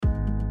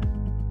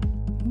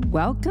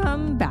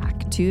Welcome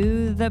back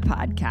to the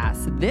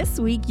podcast. This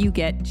week you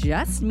get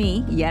just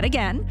me yet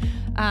again.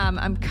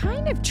 I'm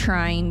kind of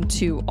trying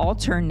to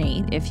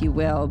alternate, if you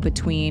will,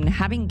 between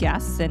having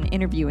guests and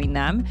interviewing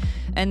them,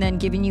 and then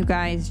giving you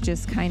guys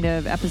just kind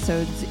of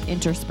episodes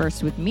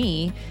interspersed with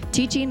me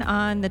teaching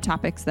on the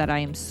topics that I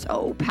am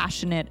so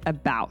passionate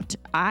about.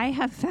 I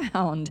have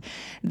found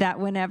that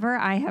whenever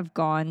I have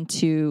gone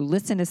to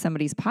listen to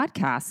somebody's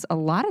podcast, a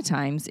lot of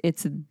times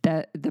it's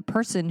the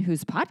person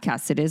whose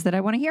podcast it is that I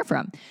want to hear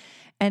from.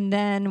 And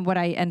then what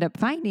I end up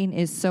finding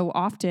is so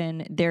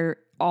often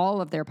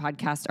all of their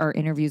podcasts are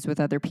interviews with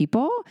other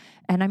people,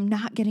 and I'm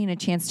not getting a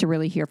chance to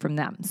really hear from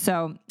them.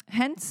 So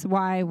hence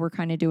why we're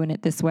kind of doing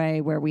it this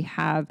way, where we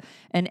have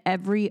an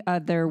every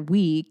other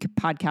week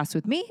podcast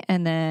with me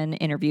and then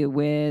interview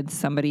with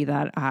somebody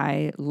that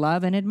I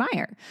love and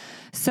admire.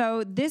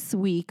 So this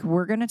week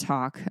we're going to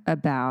talk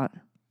about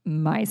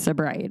my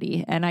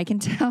sobriety. And I can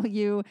tell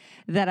you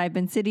that I've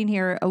been sitting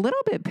here a little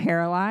bit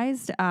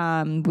paralyzed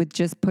with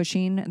just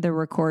pushing the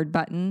record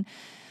button.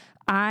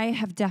 I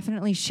have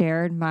definitely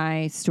shared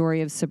my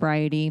story of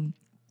sobriety.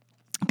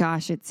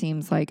 Gosh, it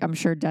seems like I'm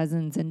sure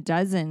dozens and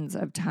dozens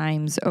of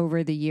times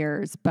over the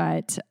years,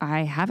 but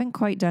I haven't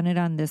quite done it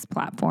on this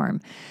platform.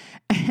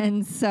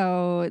 And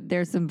so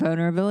there's some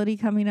vulnerability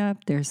coming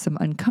up. There's some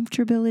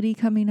uncomfortability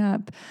coming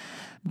up.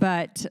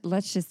 But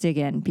let's just dig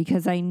in,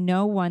 because I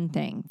know one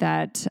thing,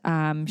 that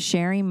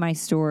sharing my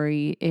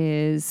story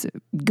is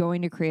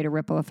going to create a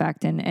ripple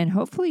effect and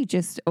hopefully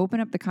just open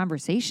up the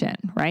conversation,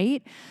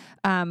 right?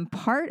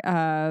 Part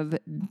of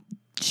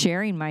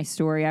sharing my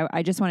story,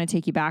 I just want to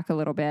take you back a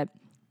little bit.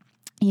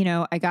 You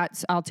know,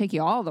 I'll take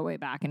you all the way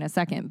back in a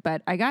second,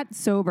 but I got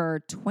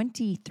sober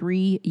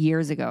 23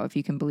 years ago, if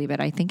you can believe it.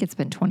 I think it's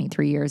been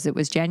 23 years. It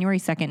was January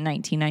 2nd,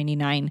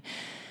 1999.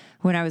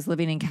 When I was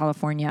living in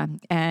California.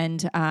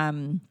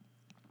 And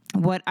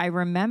what I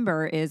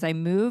remember is I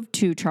moved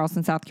to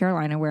Charleston, South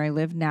Carolina, where I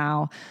live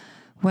now,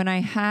 when I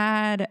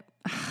had,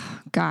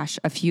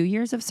 a few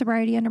years of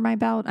sobriety under my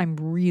belt. I'm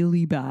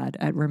really bad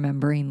at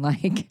remembering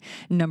like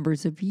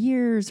numbers of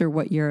years or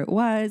what year it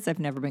was. I've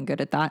never been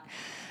good at that.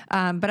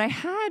 But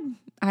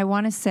I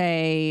want to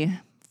say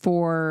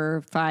 4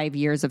 or 5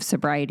 years of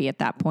sobriety at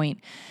that point.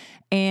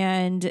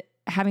 And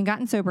having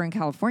gotten sober in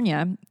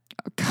California,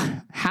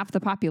 half the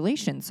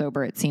population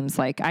sober, it seems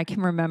like. I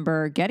can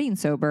remember getting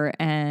sober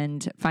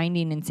and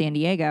finding in San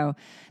Diego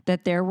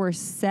that there were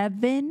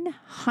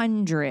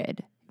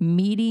 700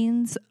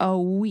 meetings a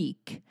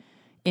week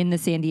in the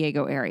San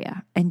Diego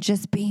area and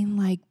just being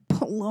like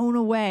blown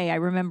away. I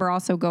remember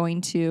also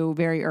going to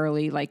very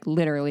early, like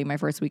literally my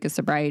first week of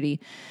sobriety,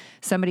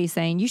 somebody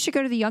saying, you should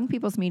go to the young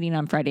people's meeting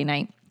on Friday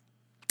night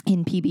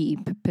in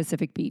PB,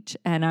 Pacific Beach.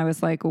 And I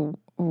was like,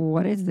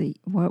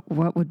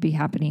 what would be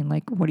happening?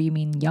 Like, what do you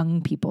mean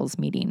young people's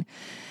meeting?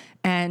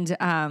 And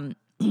I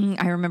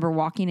remember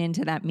walking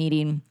into that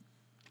meeting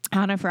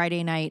on a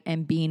Friday night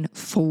and being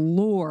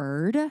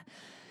floored,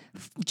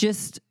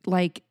 just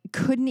like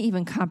couldn't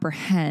even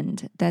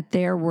comprehend that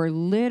there were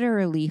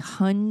literally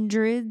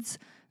hundreds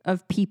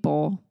of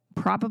people,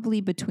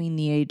 probably between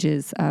the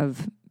ages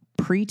of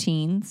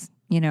preteens,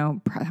 you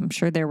know, I'm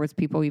sure there was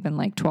people even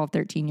like 12,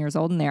 13 years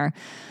old in there,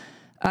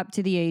 up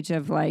to the age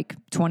of like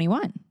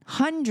 21,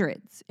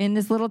 hundreds in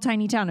this little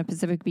tiny town of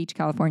Pacific Beach,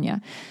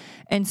 California.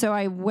 And so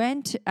I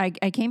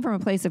came from a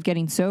place of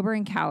getting sober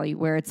in Cali,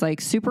 where it's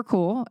like super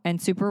cool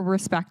and super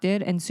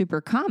respected and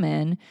super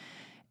common,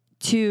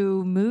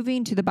 to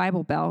moving to the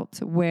Bible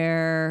Belt,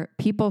 where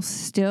people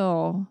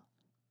still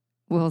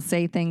will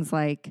say things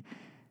like,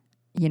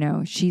 you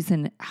know, she's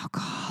an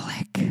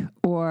alcoholic,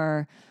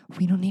 or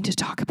we don't need to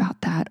talk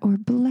about that, or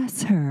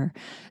bless her.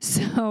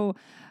 So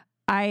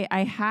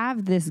I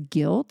have this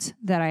guilt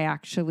that I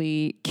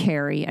actually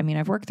carry. I mean,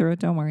 I've worked through it,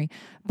 don't worry.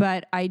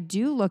 But I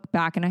do look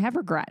back and I have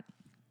regret.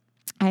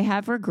 I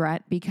have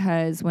regret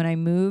because when I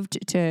moved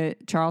to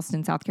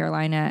Charleston, South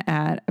Carolina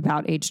at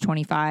about age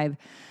 25,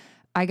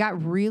 I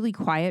got really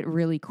quiet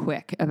really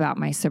quick about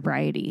my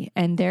sobriety.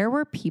 And there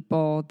were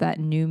people that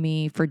knew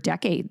me for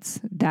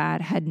decades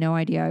that had no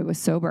idea I was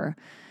sober,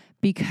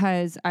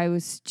 because I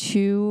was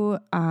just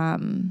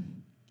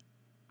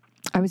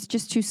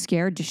too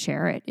scared to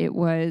share it. It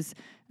was,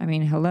 I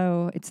mean,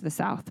 hello, it's the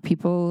South.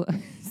 People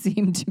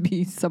seem to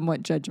be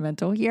somewhat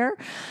judgmental here,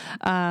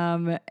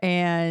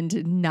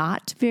 and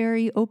not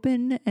very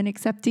open and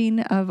accepting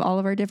of all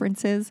of our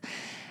differences.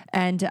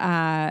 And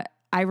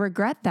I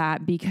regret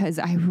that, because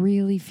I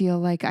really feel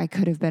like I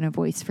could have been a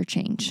voice for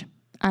change.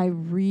 I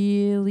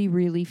really,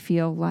 really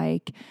feel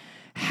like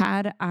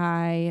had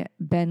I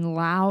been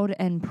loud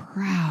and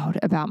proud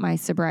about my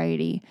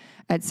sobriety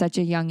at such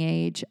a young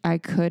age, I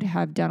could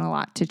have done a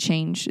lot to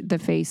change the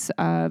face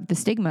of the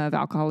stigma of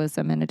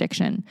alcoholism and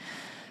addiction.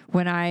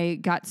 When I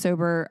got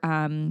sober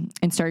and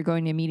started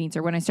going to meetings,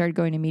 or when I started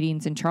going to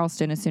meetings in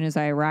Charleston, as soon as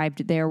I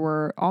arrived, there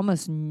were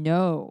almost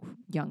no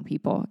young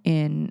people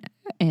in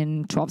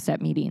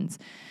 12-step meetings.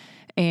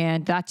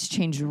 And that's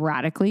changed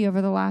radically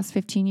over the last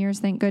 15 years,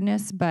 thank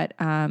goodness. But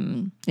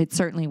it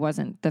certainly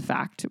wasn't the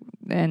fact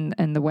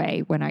and the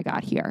way when I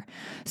got here.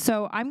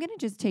 So I'm going to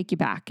just take you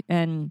back.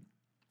 And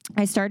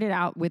I started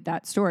out with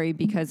that story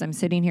because I'm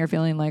sitting here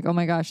feeling like, oh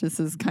my gosh, this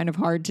is kind of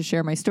hard to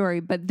share my story,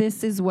 but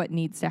this is what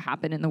needs to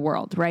happen in the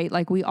world, right?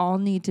 Like we all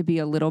need to be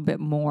a little bit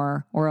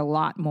more or a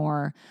lot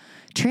more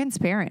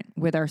transparent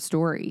with our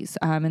stories.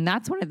 And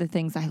that's one of the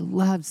things I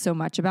love so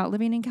much about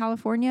living in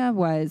California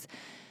was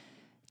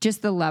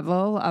just the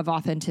level of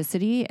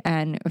authenticity.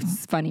 And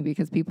it's funny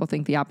because people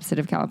think the opposite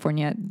of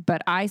California,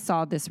 but I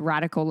saw this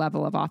radical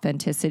level of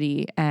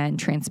authenticity and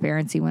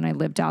transparency when I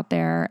lived out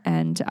there.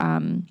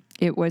 And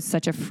it was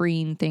such a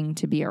freeing thing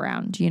to be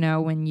around. You know,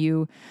 when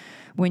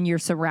you're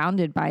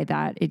surrounded by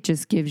that, it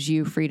just gives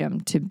you freedom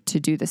to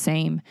do the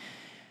same.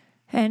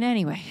 And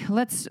anyway,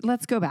 let's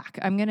go back.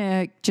 I'm going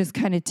to just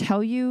kind of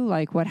tell you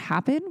like what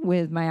happened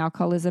with my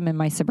alcoholism and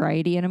my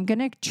sobriety. And I'm going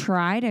to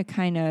try to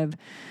kind of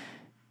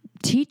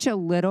teach a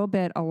little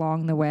bit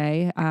along the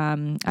way.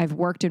 I've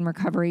worked in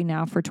recovery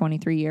now for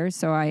 23 years,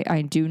 so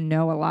I do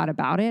know a lot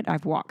about it.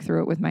 I've walked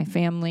through it with my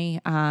family.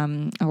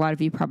 A lot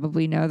of you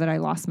probably know that I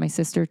lost my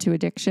sister to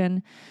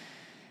addiction.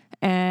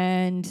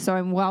 And so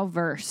I'm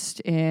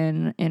well-versed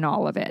in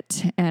all of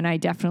it. And I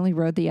definitely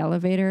rode the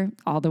elevator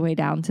all the way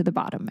down to the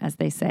bottom, as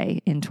they say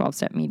in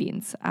 12-step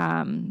meetings.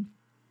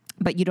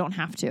 But you don't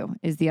have to,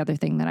 is the other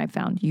thing that I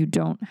found. You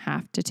don't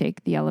have to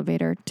take the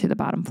elevator to the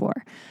bottom floor.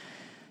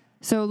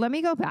 So let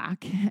me go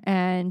back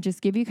and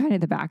just give you kind of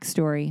the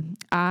backstory.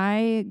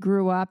 I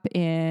grew up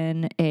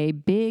in a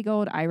big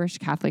old Irish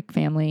Catholic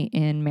family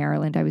in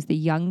Maryland. I was the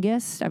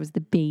youngest. I was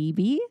the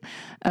baby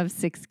of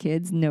 6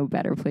 kids. No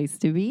better place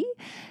to be.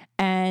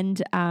 And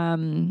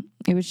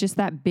it was just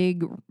that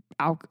big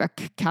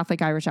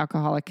Catholic Irish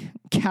alcoholic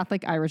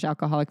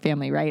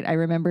family, right? I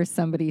remember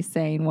somebody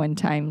saying one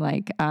time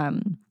like,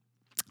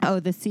 oh,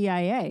 the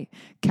CIA,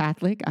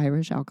 Catholic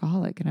Irish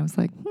alcoholic. And I was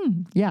like,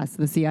 yes,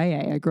 the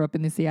CIA. I grew up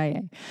in the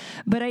CIA.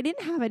 But I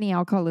didn't have any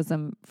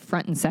alcoholism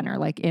front and center,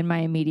 like in my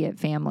immediate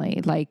family.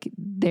 Like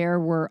there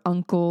were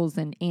uncles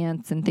and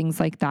aunts and things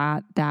like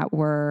that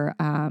were,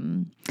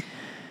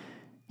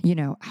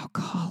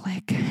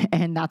 alcoholic.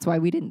 And that's why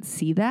we didn't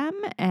see them.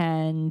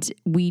 And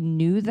we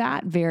knew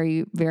that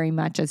very, very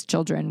much as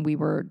children. We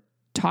were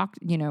taught,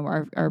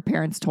 our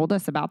parents told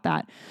us about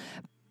that.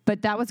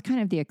 But that was kind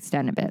of the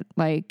extent of it.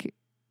 Like,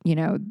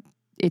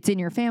 it's in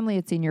your family,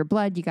 it's in your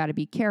blood, you got to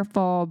be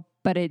careful,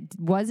 but it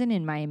wasn't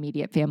in my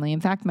immediate family. In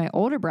fact, my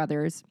older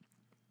brothers,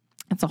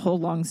 it's a whole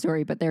long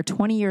story, but they're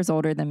 20 years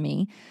older than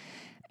me,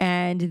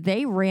 and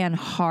they ran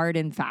hard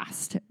and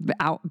fast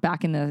out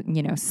back in the,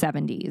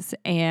 70s.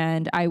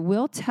 And I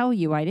will tell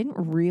you, I didn't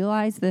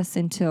realize this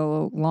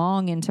until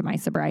long into my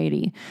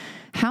sobriety,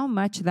 how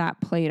much that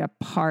played a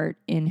part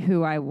in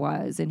who I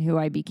was and who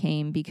I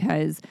became,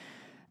 because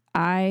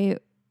I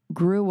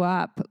grew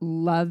up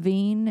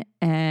loving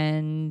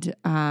and,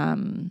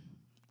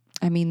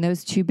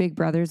 those 2 big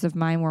brothers of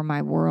mine were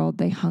my world.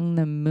 They hung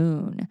the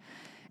moon.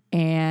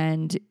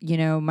 And,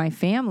 my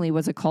family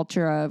was a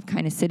culture of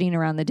kind of sitting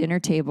around the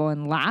dinner table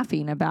and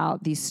laughing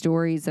about these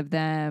stories of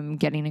them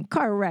getting in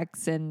car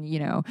wrecks and,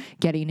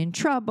 getting in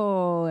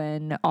trouble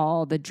and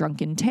all the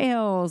drunken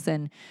tales.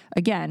 And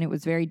again, it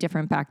was very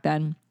different back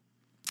then.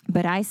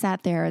 But I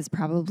sat there as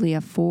probably a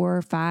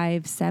 4,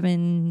 5,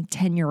 7,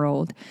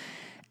 10-year-old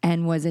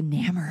and was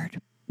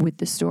enamored with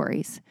the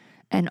stories.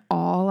 And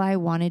all I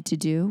wanted to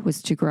do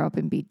was to grow up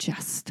and be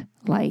just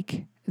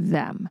like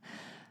them.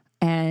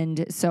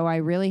 And so I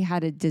really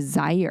had a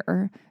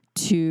desire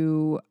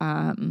to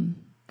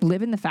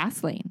live in the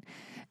fast lane.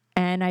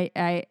 And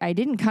I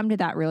didn't come to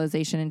that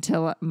realization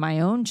until my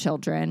own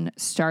children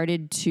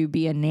started to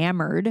be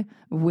enamored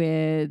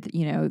with,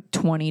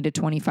 20 to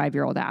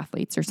 25-year-old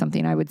athletes or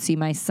something. I would see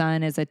my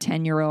son as a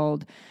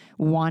 10-year-old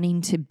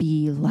wanting to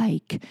be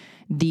like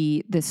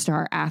the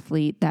star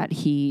athlete that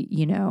he,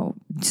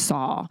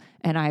 saw.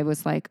 And I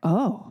was like,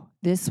 oh,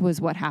 this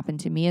was what happened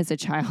to me as a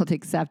child,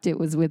 except it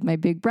was with my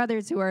big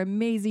brothers who are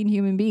amazing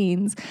human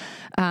beings.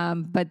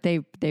 But they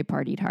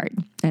partied hard,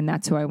 and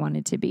that's who I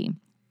wanted to be.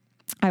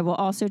 I will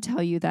also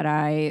tell you that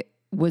I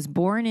was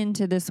born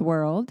into this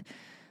world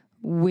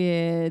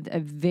with a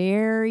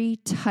very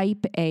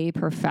type A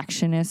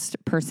perfectionist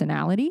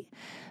personality.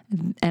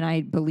 And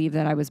I believe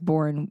that I was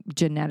born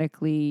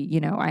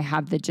genetically, I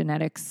have the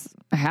genetics,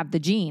 I have the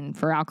gene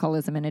for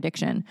alcoholism and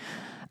addiction.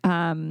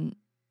 And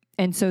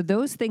so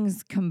those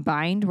things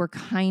combined were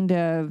kind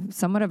of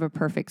somewhat of a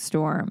perfect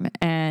storm.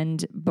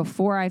 And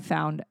before I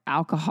found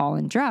alcohol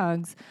and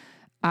drugs,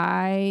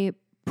 I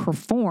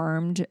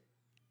performed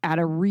at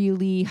a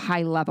really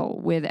high level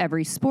with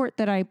every sport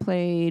that I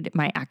played,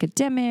 my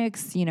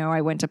academics,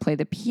 I went to play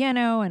the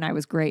piano and I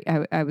was great.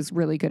 I was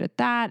really good at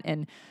that.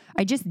 And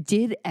I just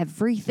did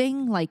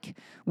everything like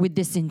with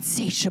this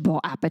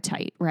insatiable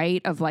appetite,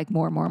 right? Of like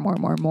more.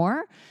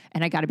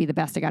 And I got to be the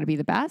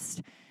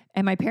best.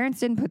 And my parents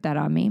didn't put that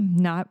on me,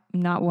 not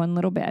one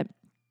little bit.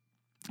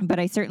 But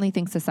I certainly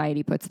think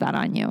society puts that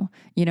on you.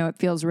 It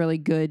feels really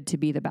good to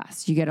be the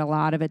best. You get a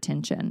lot of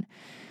attention.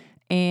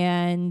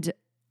 And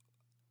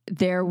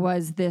there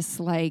was this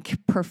like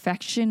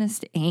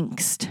perfectionist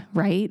angst,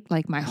 right?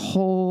 Like my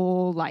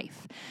whole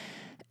life.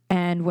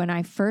 And when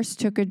I first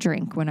took a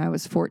drink when I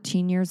was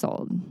 14 years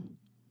old,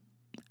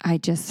 I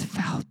just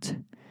felt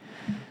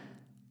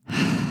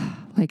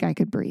like I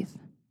could breathe.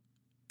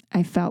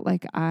 I felt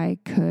like I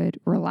could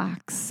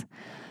relax.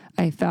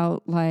 I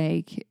felt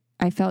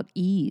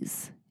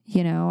ease,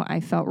 I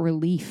felt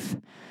relief.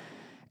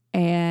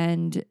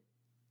 And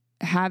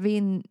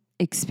having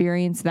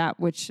experienced that,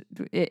 which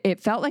it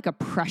felt like a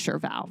pressure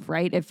valve,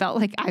 right? It felt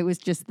like I was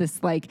just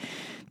this like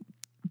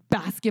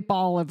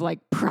basketball of like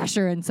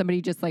pressure, and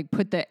somebody just like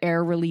put the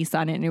air release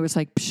on it, and it was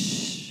like,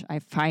 psh, I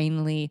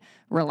finally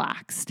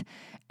relaxed.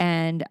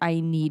 And I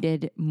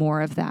needed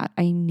more of that.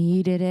 I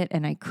needed it,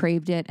 and I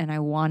craved it, and I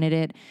wanted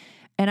it.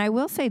 And I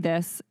will say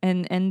this,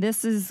 and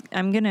this is,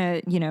 I'm going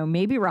to,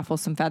 maybe ruffle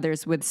some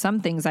feathers with some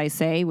things I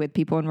say with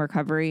people in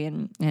recovery,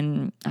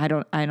 and I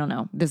don't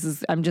know.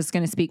 I'm just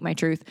going to speak my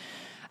truth.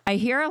 I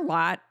hear a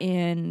lot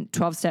in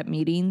 12-step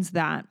meetings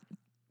that,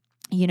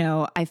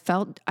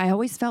 I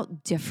always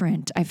felt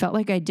different. I felt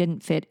like I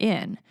didn't fit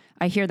in.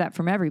 I hear that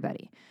from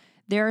everybody.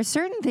 There are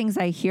certain things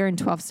I hear in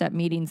 12-step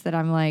meetings that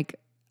I'm like,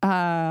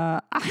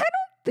 I don't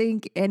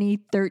think any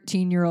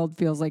 13-year-old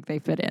feels like they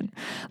fit in.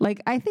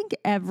 Like, I think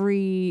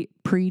every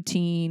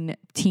preteen,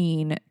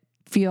 teen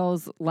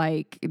feels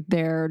like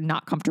they're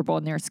not comfortable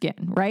in their skin,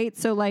 right?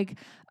 So like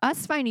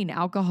us finding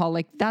alcohol,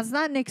 like that's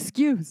not an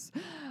excuse.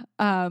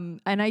 And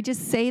I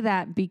just say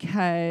that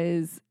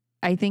because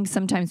I think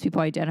sometimes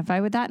people identify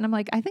with that. And I'm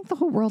like, I think the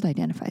whole world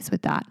identifies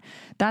with that.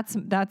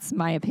 That's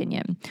my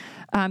opinion.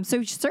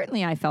 So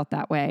certainly I felt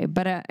that way.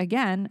 But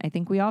again, I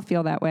think we all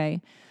feel that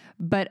way.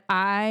 But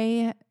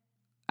I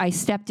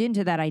stepped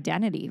into that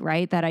identity,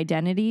 right? That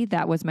identity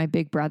that was my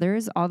big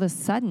brother's. All of a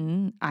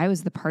sudden, I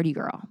was the party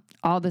girl.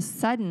 All of a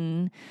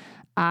sudden,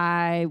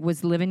 I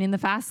was living in the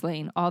fast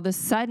lane. All of a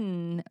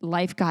sudden,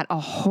 life got a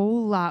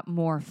whole lot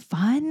more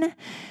fun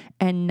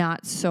and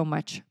not so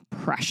much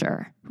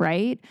pressure,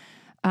 right?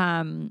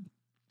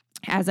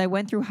 As I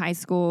went through high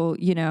school,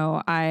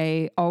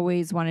 I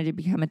always wanted to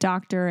become a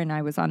doctor, and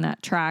I was on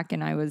that track,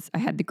 and I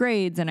had the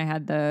grades, and I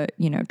had the,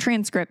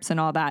 transcripts and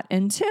all that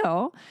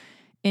until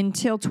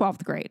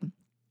 12th grade,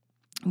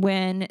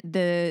 when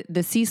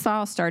the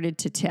seesaw started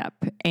to tip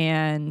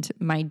and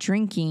my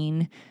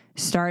drinking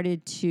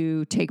started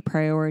to take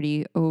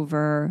priority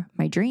over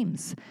my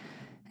dreams.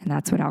 And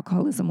that's what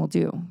alcoholism will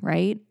do,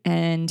 right?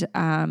 And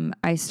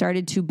I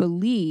started to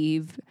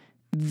believe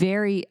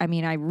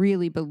I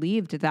really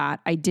believed that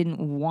I didn't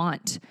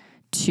want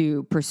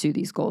to pursue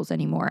these goals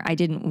anymore. I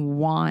didn't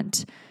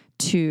want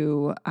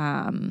to,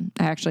 I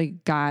actually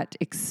got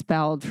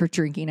expelled for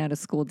drinking at a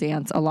school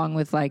dance, along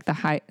with like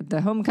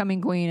the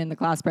homecoming queen and the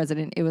class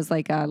president. It was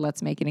like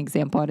let's make an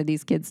example out of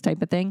these kids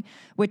type of thing,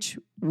 which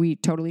we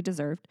totally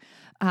deserved.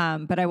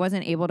 But I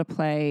wasn't able to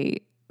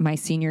play my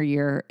senior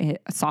year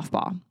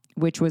softball,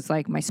 which was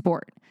like my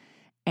sport.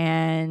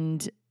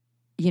 And,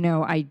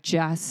 I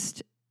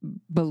just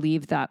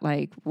believed that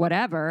like,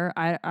 whatever,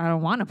 I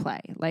don't want to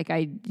play. Like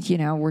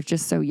we're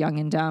just so young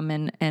and dumb,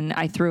 and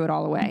I threw it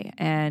all away.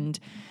 And,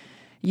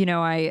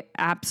 I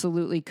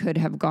absolutely could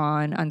have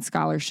gone on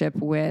scholarship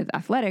with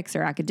athletics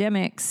or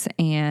academics.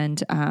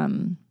 And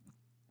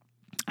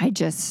I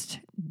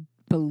just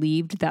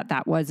believed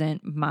that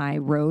wasn't my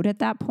road at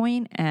that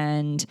point.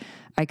 And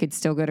I could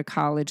still go to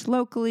college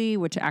locally,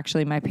 which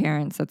actually my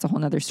parents, that's a whole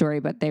nother story,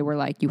 but they were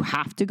like, you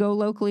have to go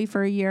locally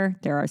for a year.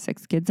 There are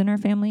 6 kids in our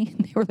family.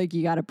 They were like,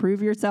 you got to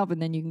prove yourself,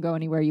 and then you can go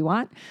anywhere you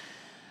want.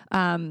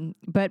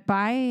 But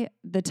by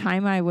the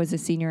time I was a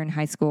senior in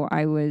high school,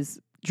 I was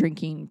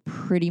drinking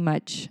pretty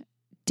much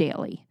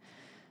daily.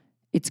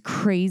 It's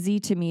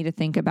crazy to me to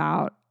think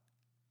about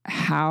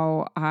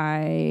how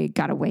I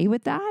got away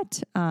with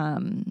that.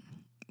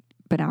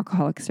 But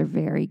alcoholics are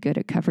very good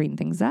at covering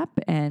things up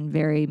and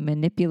very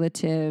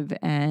manipulative.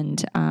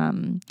 And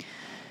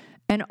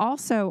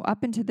also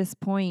up until this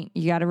point,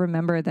 you got to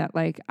remember that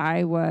like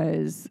I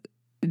was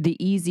the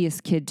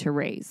easiest kid to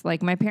raise.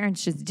 Like my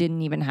parents just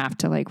didn't even have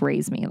to like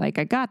raise me. Like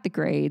I got the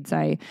grades,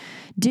 I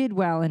did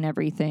well in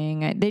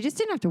everything. They just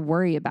didn't have to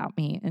worry about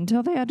me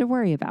until they had to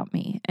worry about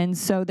me. And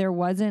so there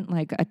wasn't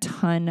like a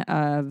ton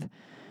of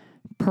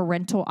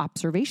parental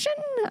observation.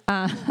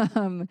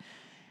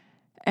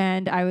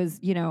 And I was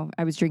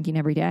drinking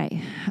every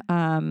day.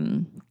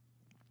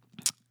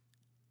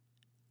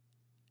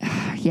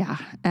 Yeah.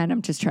 And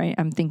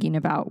I'm thinking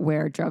about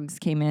where drugs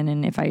came in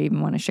and if I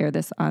even want to share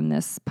this on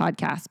this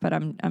podcast, but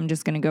I'm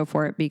just going to go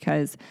for it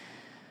because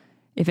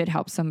if it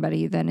helps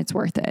somebody, then it's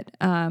worth it.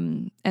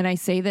 And I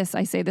say this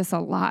a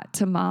lot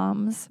to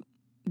moms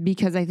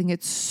because I think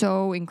it's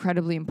so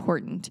incredibly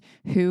important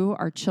who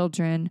our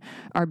children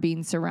are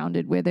being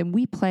surrounded with. And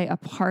we play a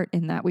part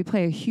in that. We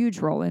play a huge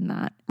role in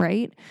that,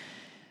 right?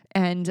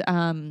 And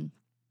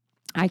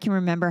I can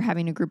remember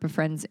having a group of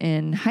friends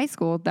in high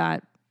school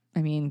that,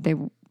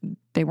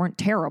 they weren't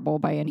terrible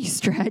by any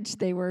stretch.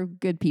 They were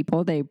good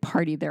people. They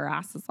partied their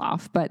asses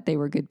off, but they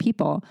were good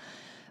people.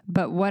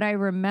 But what I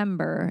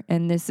remember,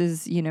 and this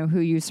is, who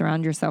you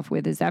surround yourself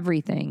with is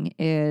everything,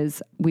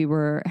 is we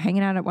were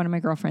hanging out at one of my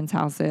girlfriend's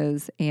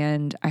houses,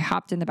 and I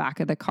hopped in the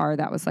back of the car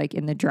that was like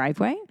in the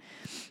driveway,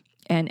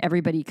 and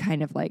everybody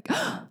kind of like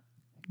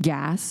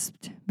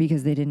gasped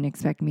because they didn't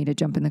expect me to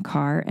jump in the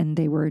car, and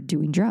they were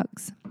doing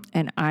drugs.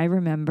 And I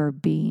remember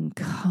being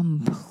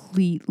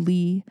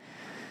completely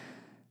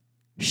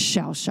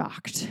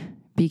shell-shocked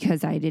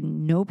because I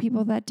didn't know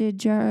people that did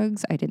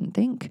drugs. I didn't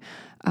think.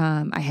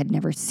 I had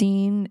never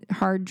seen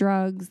hard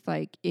drugs.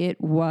 Like, it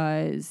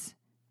was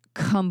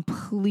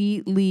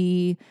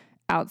completely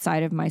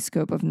outside of my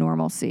scope of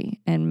normalcy.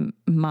 And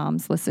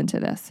moms, listen to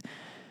this.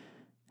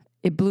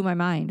 It blew my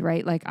mind,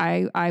 right? Like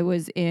I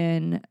was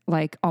in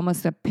like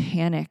almost a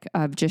panic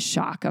of just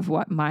shock of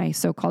what my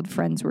so-called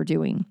friends were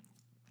doing.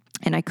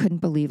 And I couldn't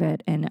believe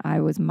it. And I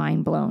was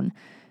mind blown.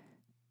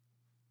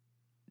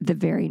 The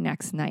very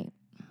next night,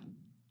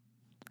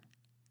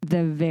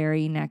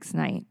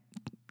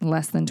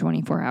 less than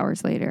 24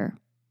 hours later,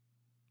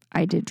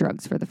 I did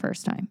drugs for the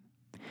first time.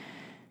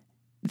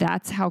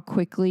 That's how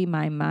quickly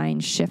my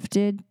mind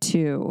shifted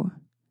to,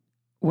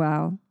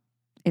 well,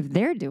 if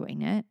they're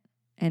doing it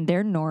and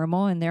they're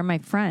normal and they're my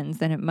friends,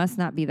 then it must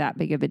not be that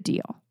big of a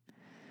deal.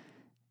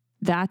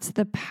 That's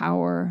the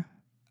power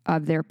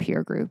of their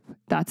peer group.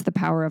 That's the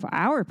power of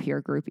our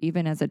peer group,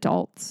 even as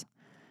adults.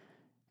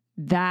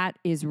 That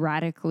is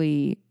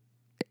radically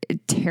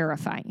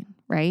terrifying,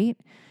 right?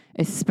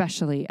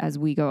 Especially as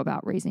we go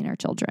about raising our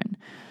children.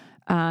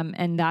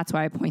 And that's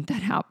why I point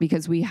that out,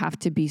 because we have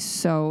to be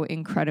so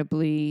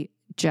incredibly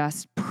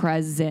just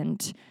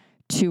present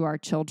to our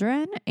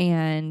children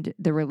and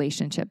the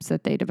relationships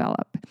that they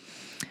develop.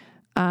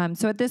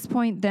 So at this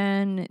point,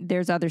 then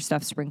there's other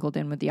stuff sprinkled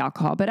in with the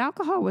alcohol, but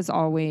alcohol was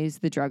always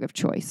the drug of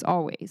choice,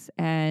 always.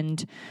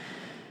 And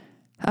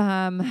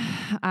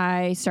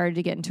I started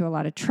to get into a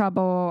lot of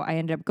trouble. I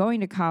ended up going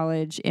to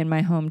college in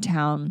my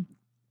hometown.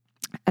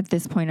 At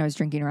this point, I was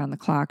drinking around the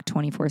clock,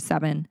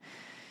 24/7.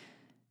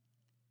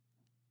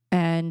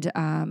 And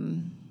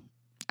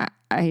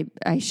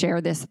I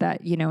share this,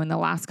 that, in the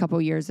last couple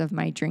of years of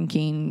my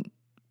drinking,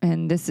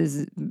 and this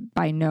is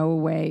by no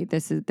way,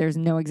 there's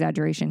no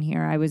exaggeration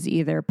here. I was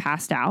either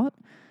passed out,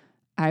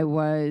 or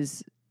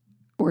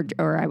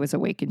I was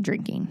awake and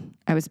drinking.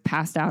 I was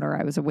passed out or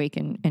I was awake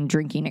and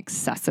drinking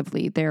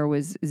excessively. There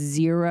was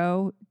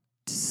zero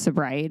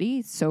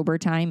sober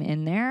time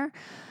in there,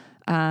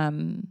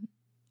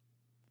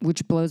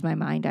 which blows my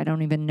mind. I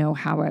don't even know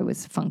how I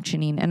was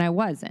functioning. And I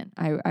wasn't.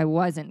 I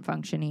wasn't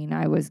functioning.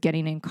 I was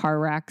getting in car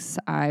wrecks.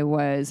 I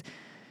was,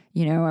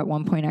 at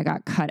one point I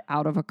got cut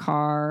out of a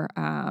car.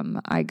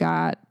 I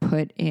got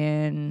put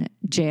in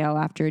jail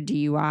after a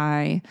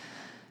DUI.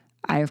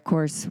 I, of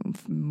course,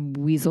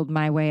 weaseled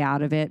my way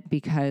out of it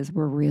because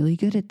we're really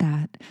good at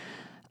that.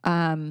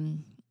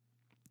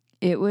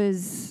 It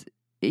was,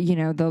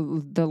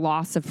 the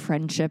loss of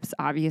friendships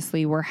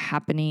obviously were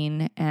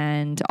happening.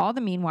 And all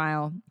the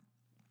meanwhile,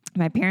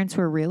 my parents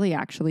were really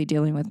actually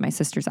dealing with my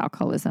sister's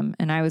alcoholism.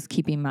 And I was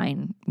keeping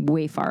mine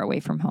way far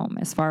away from home,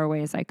 as far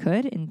away as I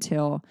could,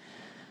 until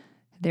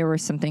there were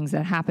some things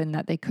that happened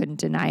that they couldn't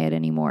deny it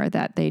anymore,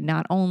 that they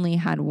not only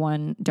had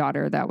one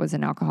daughter that was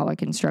an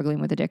alcoholic and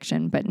struggling with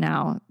addiction, but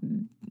now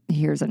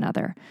here's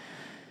another.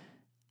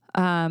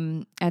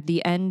 At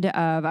the end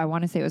of, I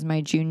want to say it was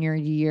my junior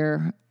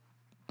year.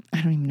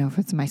 I don't even know if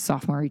it's my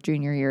sophomore or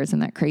junior year. Isn't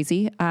that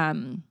crazy?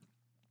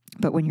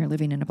 But when you're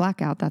living in a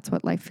blackout, that's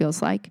what life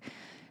feels like.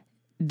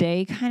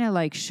 They kind of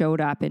like showed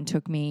up and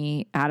took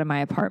me out of my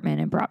apartment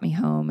and brought me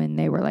home, and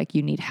they were like,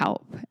 you need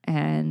help.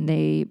 And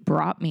they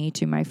brought me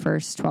to my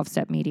first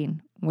 12-step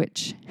meeting,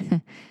 which,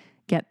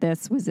 get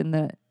this, was in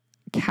the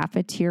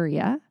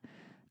cafeteria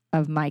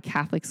of my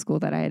Catholic school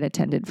that I had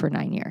attended for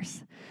 9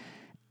 years.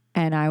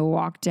 And I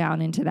walked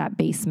down into that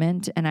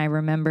basement, and I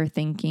remember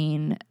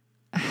thinking,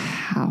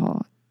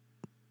 how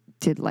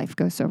did life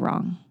go so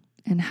wrong?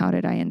 And how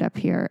did I end up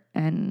here?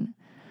 And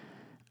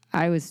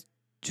I was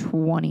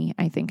 20,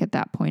 I think, at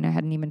that point. I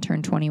hadn't even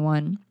turned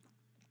 21.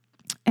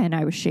 And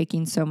I was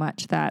shaking so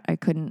much that I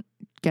couldn't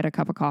get a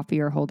cup of coffee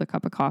or hold a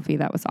cup of coffee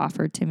that was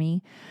offered to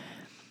me.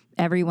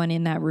 Everyone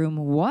in that room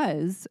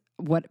was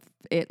what,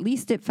 at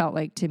least it felt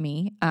like to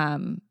me,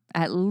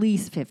 at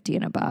least 50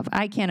 and above.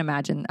 I can't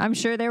imagine. I'm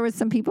sure there was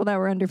some people that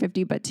were under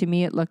 50, but to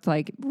me it looked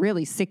like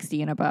really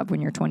 60 and above when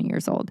you're 20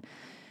 years old.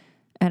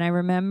 And I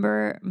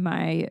remember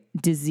my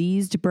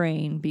diseased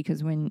brain,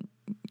 because when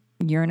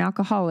you're an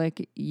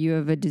alcoholic, you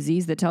have a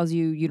disease that tells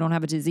you you don't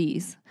have a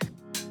disease.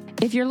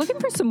 If you're looking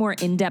for some more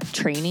in-depth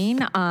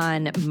training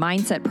on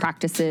mindset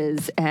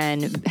practices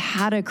and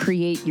how to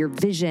create your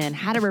vision,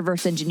 how to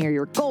reverse engineer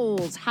your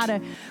goals, how to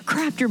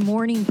craft your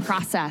morning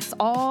process,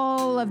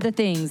 all of the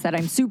things that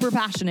I'm super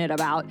passionate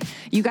about,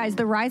 you guys,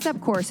 the Rise Up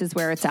course is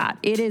where it's at.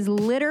 It is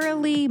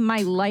literally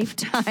my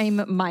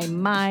lifetime, my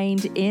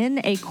mind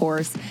in a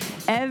course.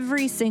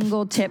 Every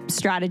single tip,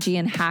 strategy,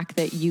 and hack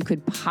that you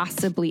could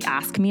possibly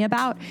ask me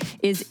about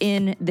is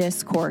in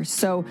this course.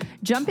 So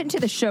jump into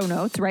the show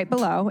notes right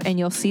below and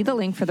you'll see the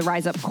link for the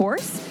Rise Up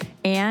course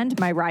and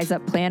my Rise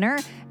Up planner.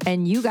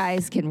 and you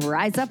guys can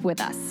rise up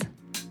with us.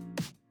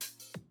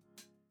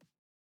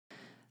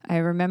 I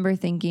remember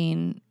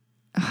thinking,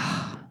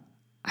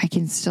 I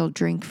can still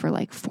drink for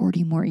like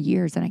 40 more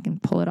years and I can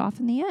pull it off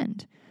in the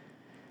end.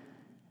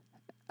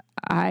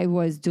 I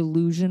was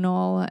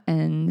delusional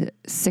and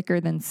sicker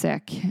than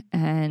sick,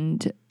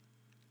 and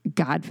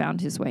God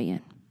found his way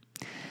in.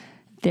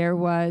 There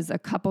was a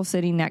couple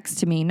sitting next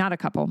to me, not a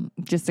couple,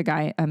 just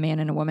a man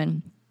and a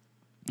woman,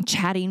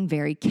 chatting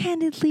very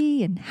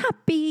candidly and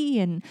happy.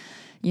 And,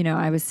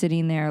 I was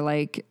sitting there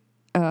like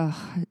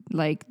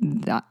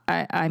that.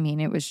 I mean,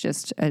 it was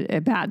just a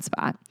bad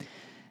spot.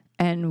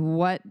 And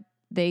what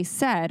they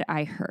said,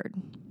 I heard.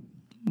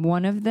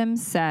 One of them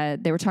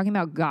said, they were talking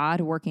about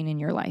God working in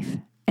your life.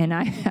 And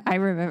I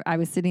remember I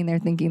was sitting there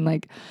thinking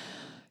like,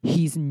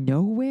 he's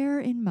nowhere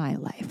in my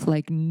life,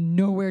 like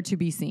nowhere to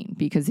be seen,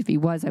 because if he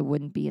was, I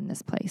wouldn't be in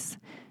this place.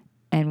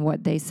 And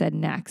what they said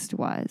next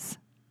was,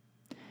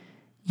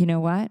 you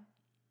know what?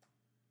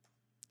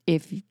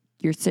 If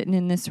you're sitting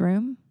in this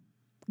room,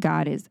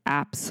 God is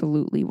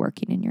absolutely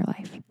working in your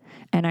life.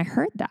 And I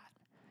heard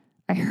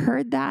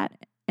that.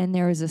 And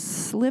there was a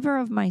sliver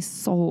of my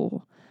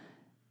soul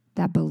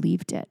that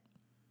believed it.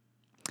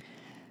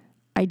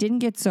 I didn't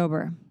get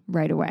sober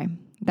right away.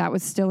 That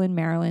was still in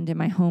Maryland, in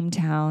my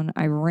hometown.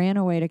 I ran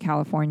away to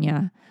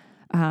California.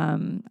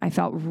 I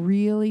felt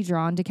really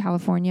drawn to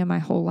California my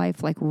whole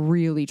life, like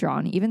really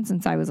drawn, even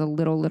since I was a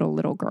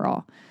little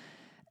girl.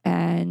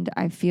 And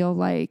I feel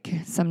like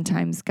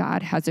sometimes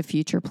God has a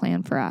future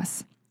plan for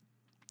us.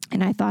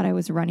 And I thought I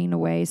was running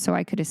away so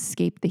I could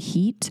escape the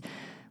heat.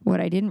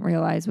 What I didn't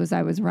realize was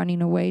I was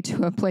running away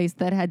to a place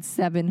that had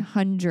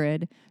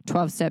 700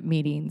 12-step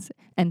meetings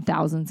and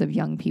thousands of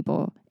young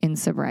people in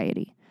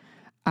sobriety.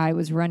 I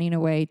was running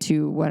away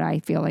to what I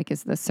feel like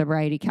is the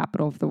sobriety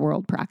capital of the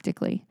world,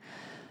 practically.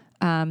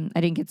 I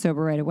didn't get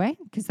sober right away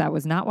because that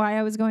was not why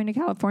I was going to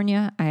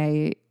California.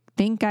 I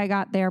think I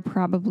got there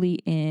probably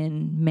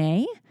in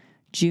May,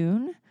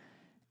 June,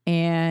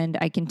 and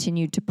I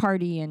continued to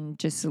party and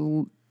just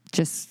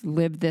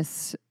live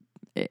this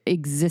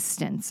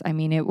existence. I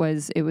mean, it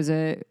was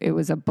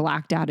a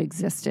blacked out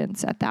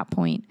existence at that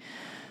point.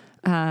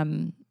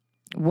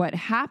 What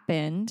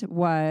happened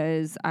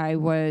was I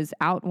was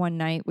out one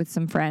night with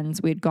some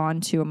friends. We had gone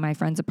to my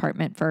friend's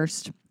apartment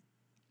first,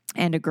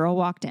 and a girl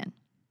walked in.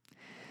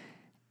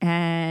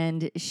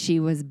 And she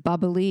was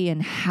bubbly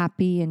and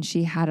happy, and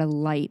she had a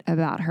light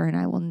about her, and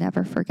I will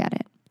never forget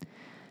it.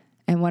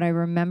 And what I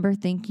remember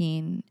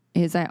thinking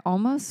is I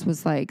almost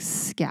was like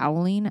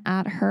scowling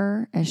at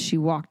her as she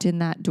walked in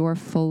that door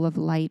full of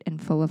light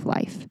and full of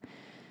life,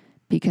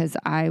 because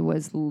I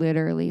was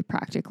literally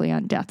practically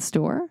on death's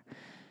door.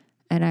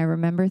 And I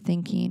remember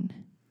thinking,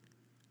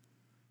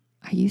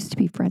 I used to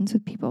be friends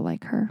with people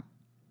like her.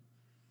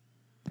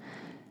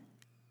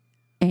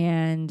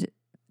 And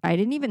I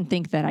didn't even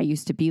think that I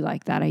used to be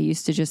like that. I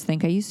used to just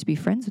think I used to be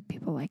friends with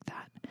people like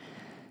that.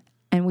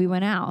 And we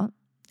went out,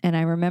 and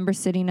I remember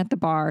sitting at the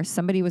bar.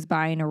 Somebody was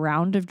buying a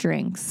round of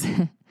drinks,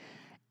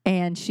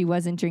 and she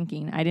wasn't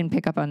drinking. I didn't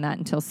pick up on that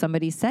until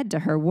somebody said to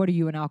her, "What, are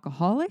you, an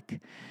alcoholic?"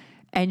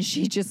 And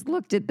she just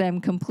looked at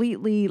them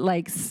completely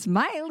like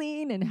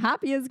smiling and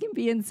happy as can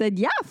be and said,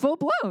 "Yeah, full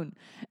blown."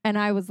 And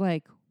I was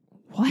like,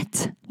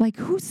 what? Like,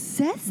 who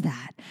says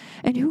that?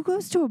 And who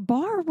goes to a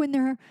bar when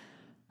they're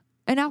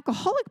an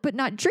alcoholic but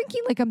not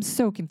drinking? Like, I'm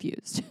so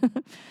confused.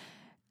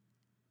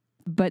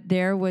 But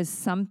there was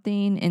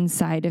something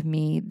inside of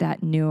me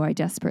that knew I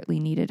desperately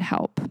needed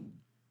help,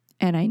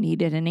 and I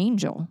needed an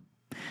angel.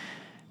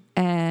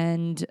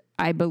 And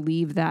I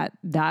believe that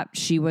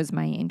she was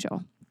my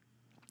angel.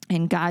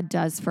 And God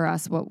does for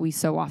us what we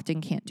so often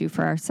can't do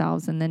for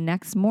ourselves. And the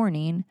next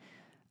morning,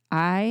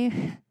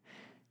 I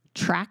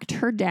tracked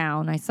her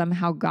down. I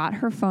somehow got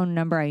her phone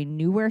number. I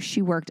knew where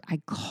she worked.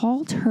 I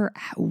called her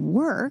at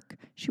work.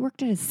 She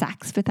worked at a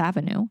Saks Fifth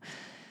Avenue.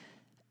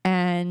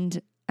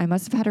 And I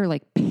must have had her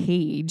like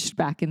paged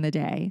back in the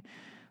day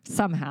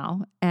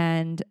somehow.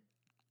 And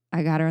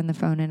I got her on the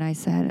phone and I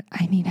said,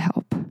 I need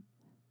help.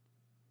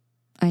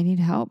 I need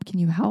help. Can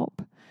you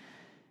help?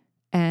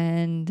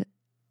 And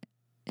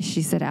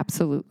she said,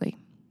 absolutely.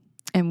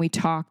 And we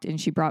talked,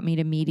 and she brought me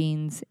to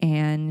meetings,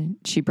 and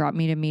she brought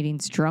me to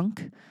meetings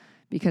drunk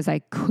because I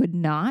could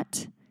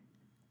not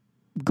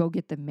go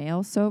get the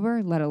mail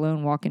sober, let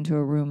alone walk into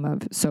a room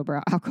of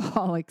sober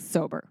alcoholics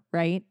sober,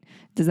 right?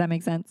 Does that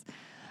make sense?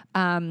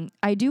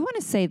 I do want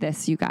to say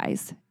this, you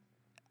guys.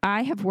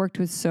 I have worked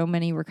with so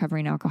many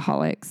recovering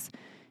alcoholics.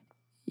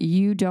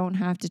 You don't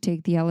have to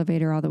take the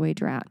elevator all the way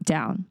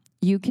down.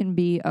 You can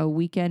be a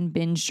weekend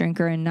binge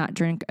drinker and not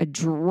drink a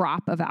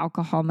drop of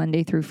alcohol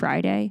Monday through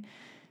Friday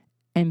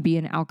and be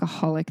an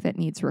alcoholic that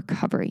needs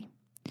recovery.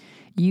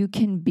 You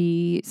can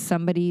be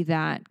somebody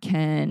that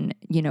can,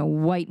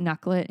 white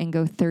knuckle it and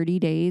go 30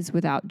 days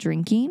without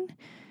drinking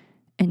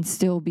and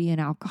still be an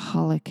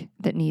alcoholic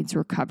that needs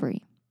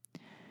recovery.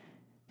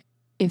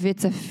 If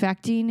it's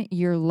affecting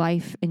your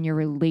life and your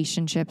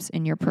relationships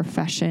and your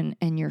profession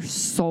and your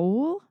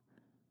soul,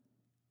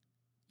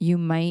 you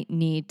might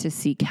need to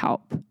seek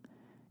help.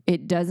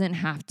 It doesn't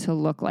have to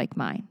look like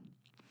mine.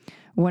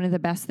 One of the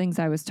best things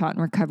I was taught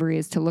in recovery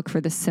is to look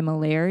for the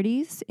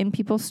similarities in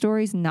people's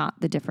stories, not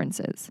the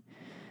differences.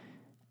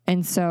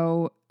 And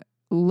so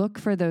look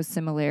for those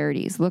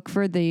similarities. Look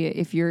for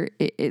if you're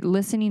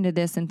listening to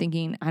this and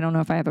thinking, I don't know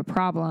if I have a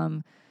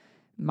problem,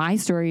 my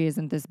story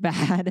isn't this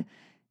bad.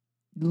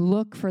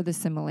 Look for the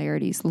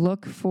similarities.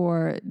 Look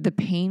for the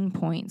pain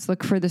points.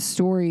 Look for the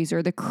stories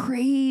or the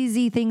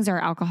crazy things our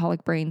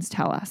alcoholic brains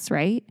tell us,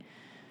 right?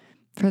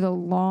 For the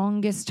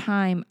longest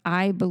time,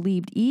 I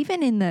believed,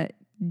 even in the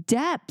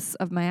depths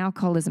of my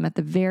alcoholism at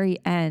the very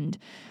end,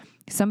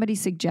 somebody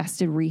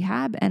suggested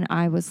rehab, and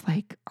I was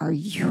like, are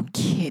you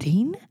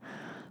kidding?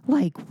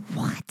 Like,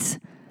 what?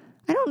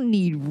 I don't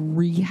need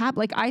rehab.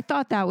 Like, I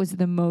thought that was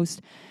the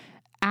most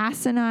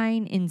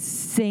asinine,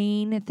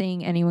 insane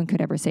thing anyone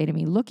could ever say to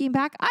me. Looking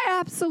back, I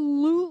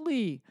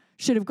absolutely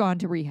should have gone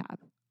to rehab.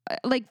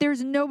 Like,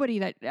 there's nobody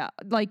that,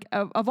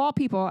 of all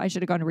people, I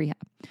should have gone to rehab.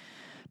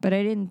 But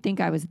I didn't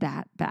think I was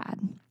that bad,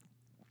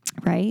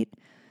 right?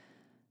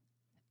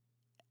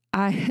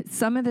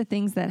 Some of the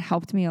things that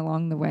helped me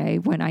along the way,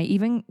 when I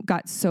even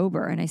got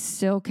sober and I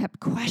still kept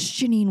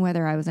questioning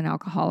whether I was an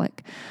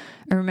alcoholic.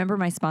 I remember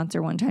my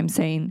sponsor one time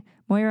saying,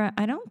 Moira,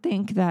 I don't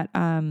think that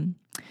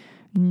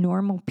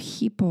normal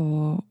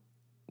people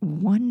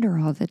wonder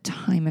all the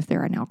time if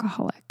they're an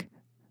alcoholic.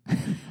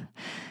 And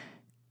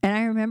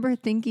I remember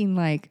thinking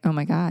like, oh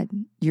my God,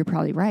 you're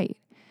probably right.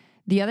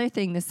 The other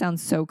thing, this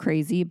sounds so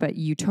crazy, but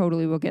you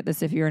totally will get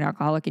this if you're an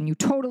alcoholic, and you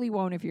totally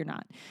won't if you're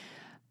not.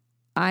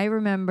 I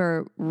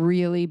remember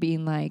really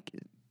being like,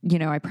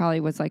 I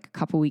probably was like a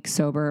couple weeks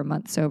sober, a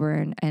month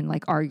sober, and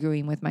like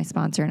arguing with my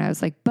sponsor. And I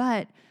was like,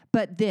 but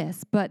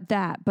this, but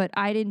that, but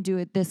I didn't do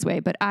it this way,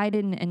 but I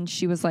didn't. And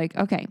she was like,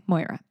 okay,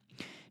 Moira.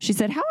 She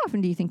said, how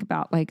often do you think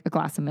about like a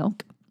glass of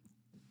milk?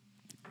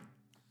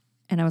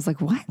 And I was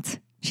like, what?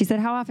 She said,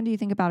 how often do you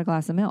think about a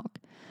glass of milk?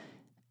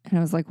 And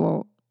I was like,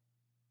 well,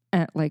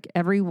 like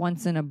every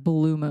once in a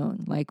blue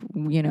moon, like,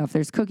 if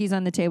there's cookies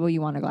on the table, you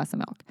want a glass of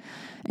milk.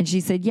 And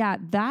she said, yeah,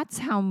 that's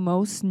how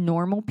most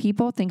normal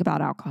people think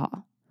about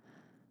alcohol.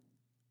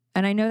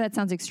 And I know that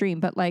sounds extreme,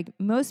 but like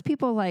most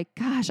people like,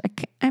 gosh, I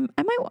kind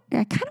of want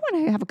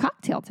to have a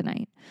cocktail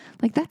tonight.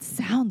 Like that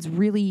sounds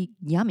really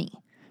yummy,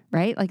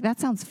 right? Like that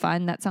sounds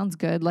fun. That sounds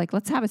good. Like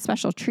let's have a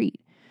special treat.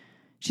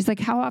 She's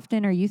like, how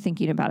often are you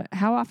thinking about it?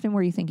 How often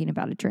were you thinking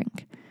about a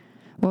drink?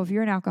 Well, if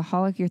you're an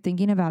alcoholic, you're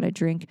thinking about a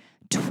drink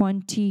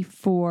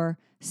 24/7.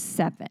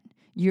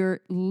 You're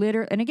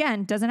and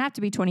again, doesn't have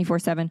to be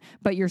 24/7,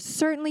 but you're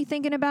certainly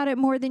thinking about it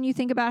more than you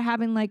think about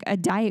having like a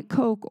Diet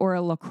Coke or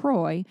a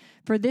LaCroix.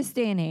 For this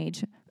day and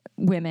age,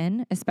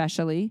 women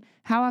especially,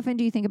 how often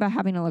do you think about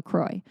having a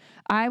LaCroix?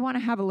 I want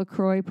to have a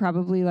LaCroix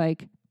probably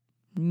like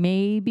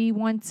maybe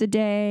once a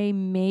day,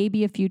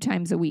 maybe a few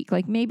times a week,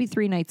 like maybe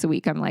 3 nights a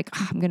week. I'm like,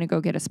 I'm going to go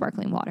get a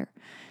sparkling water.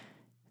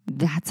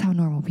 That's how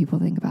normal people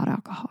think about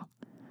alcohol.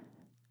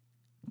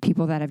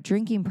 People that have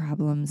drinking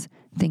problems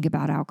think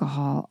about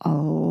alcohol a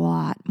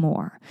lot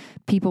more.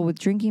 People with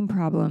drinking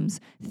problems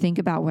think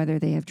about whether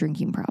they have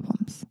drinking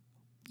problems.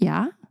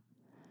 Yeah?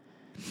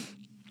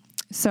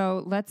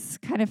 So let's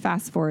kind of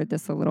fast forward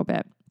this a little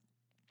bit.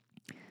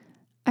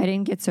 I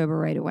didn't get sober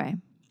right away.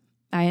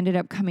 I ended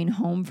up coming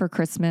home for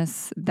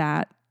Christmas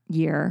that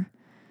year.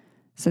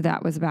 So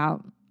that was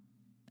about,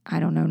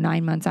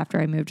 9 months after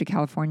I moved to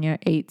California,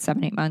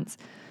 7, 8 months.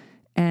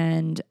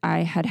 And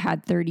I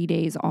had 30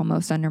 days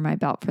almost under my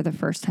belt for the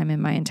first time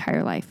in my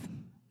entire life.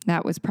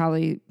 That was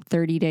probably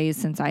 30 days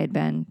since I had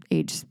been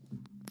age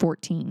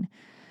 14.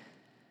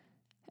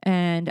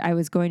 And I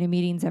was going to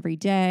meetings every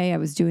day. I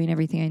was doing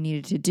everything I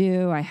needed to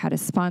do. I had a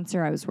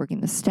sponsor. I was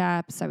working the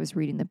steps. I was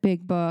reading the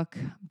big book.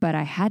 But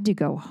I had to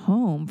go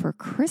home for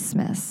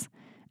Christmas,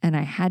 and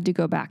I had to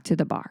go back to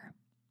the bar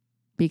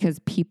because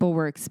people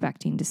were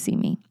expecting to see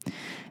me.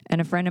 And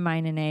a friend of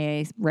mine in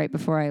AA, right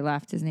before I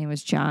left, his name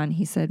was John,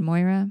 he said,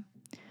 Moira,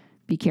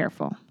 be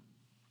careful.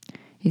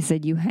 He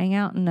said, you hang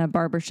out in a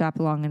barbershop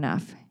long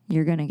enough,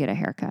 you're going to get a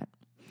haircut.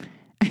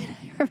 I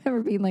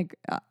remember being like,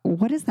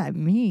 what does that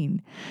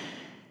mean?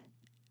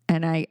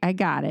 And I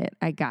got it,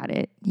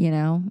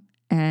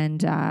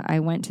 And I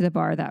went to the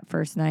bar that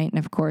first night and,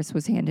 of course,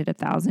 was handed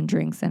 1,000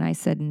 drinks. And I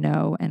said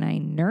no. And I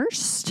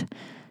nursed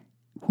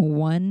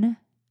one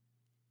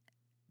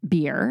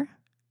beer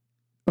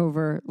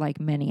over like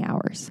many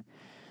hours.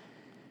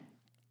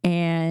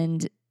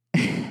 And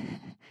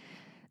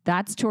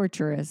that's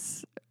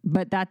torturous.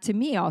 But that to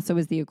me also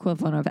is the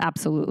equivalent of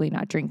absolutely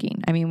not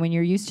drinking. I mean, when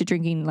you're used to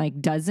drinking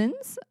like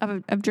dozens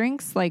of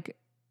drinks, like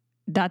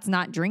that's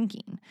not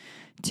drinking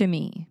to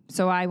me.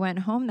 So I went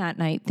home that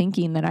night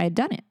thinking that I had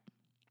done it.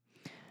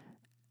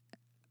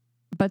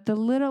 But the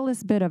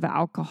littlest bit of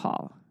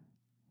alcohol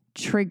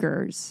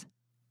triggers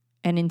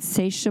an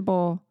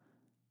insatiable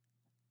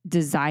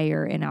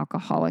desire in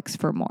alcoholics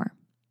for more.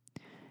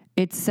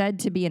 It's said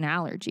to be an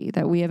allergy,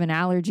 that we have an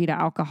allergy to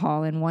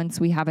alcohol. And once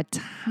we have a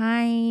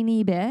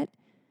tiny bit,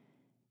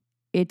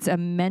 it's a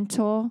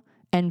mental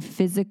and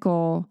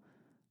physical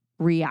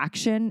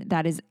reaction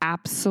that is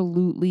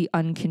absolutely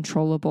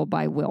uncontrollable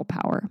by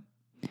willpower.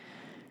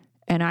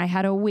 And I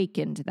had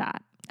awakened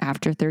that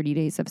after 30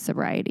 days of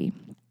sobriety.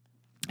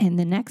 And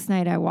the next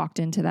night I walked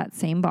into that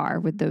same bar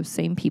with those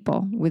same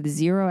people with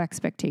zero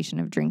expectation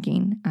of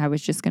drinking. I was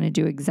just going to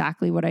do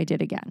exactly what I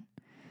did again.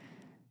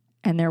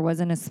 And there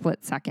wasn't a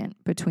split second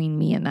between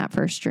me and that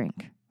first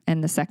drink,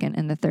 and the second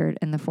and the third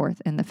and the fourth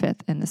and the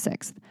fifth and the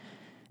sixth.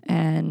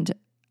 And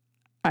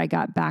I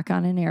got back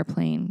on an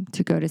airplane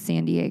to go to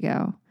San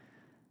Diego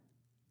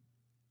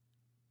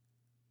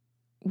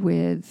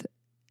with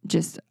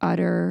just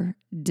utter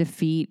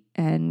defeat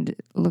and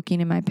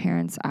looking in my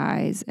parents'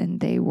 eyes,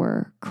 and they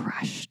were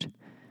crushed.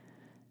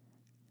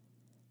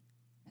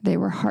 They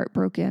were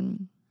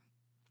heartbroken,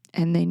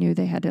 and they knew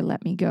they had to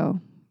let me go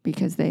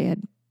because they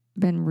had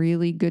been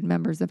really good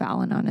members of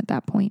Al-Anon at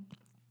that point.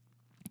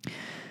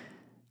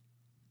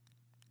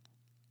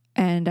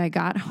 And I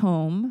got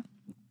home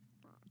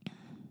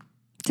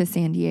to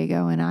San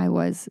Diego, and I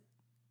was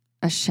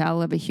a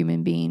shell of a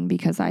human being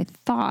because I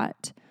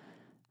thought,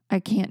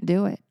 I can't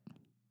do it.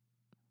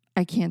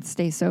 I can't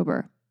stay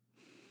sober.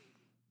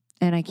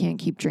 And I can't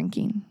keep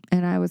drinking.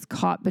 And I was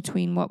caught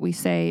between what we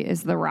say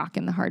is the rock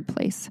and the hard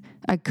place.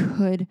 I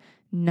could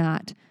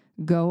not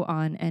go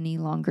on any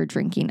longer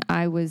drinking.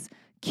 I was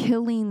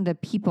killing the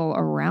people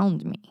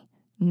around me,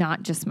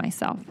 not just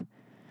myself.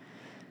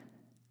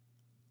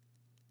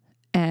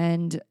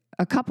 And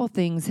a couple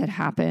things had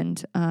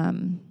happened.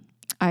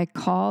 I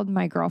called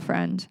my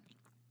girlfriend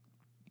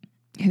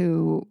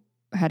who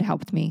had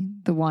helped me,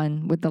 the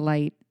one with the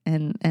light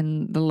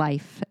and the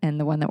life, and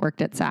the one that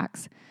worked at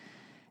Saks.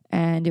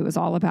 And it was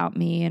all about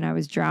me, and I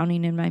was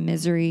drowning in my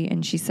misery.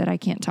 And she said, I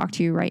can't talk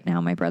to you right now.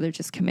 My brother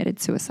just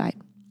committed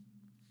suicide.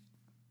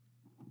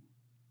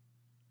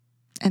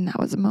 And that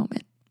was a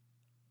moment.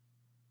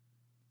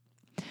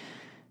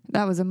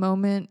 That was a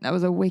moment. That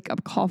was a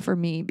wake-up call for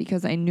me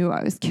because I knew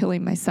I was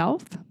killing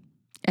myself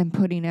and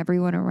putting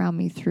everyone around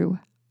me through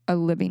a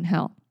living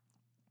hell.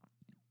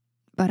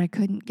 But I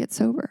couldn't get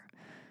sober,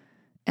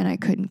 and I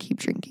couldn't keep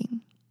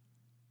drinking.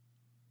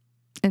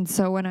 And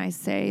so when I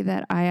say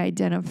that I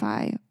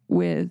identify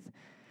with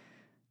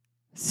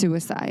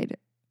suicide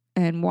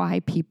and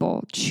why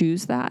people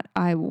choose that,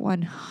 I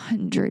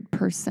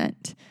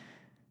 100%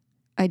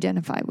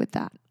 identify with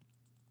that.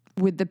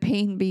 With the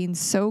pain being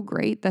so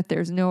great that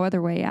there's no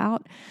other way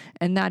out,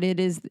 and that it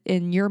is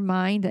in your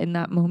mind in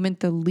that moment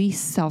the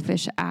least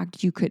selfish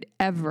act you could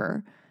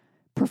ever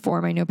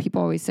perform. I know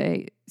people always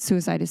say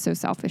suicide is so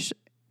selfish,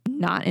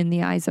 not in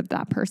the eyes of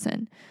that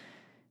person.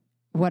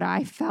 What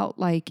I felt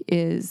like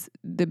is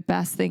the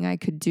best thing I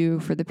could do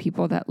for the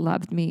people that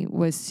loved me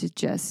was to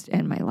just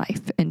end my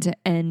life and to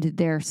end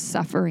their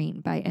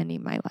suffering by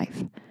ending my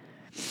life.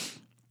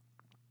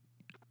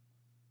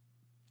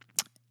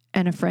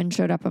 And a friend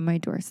showed up on my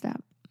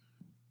doorstep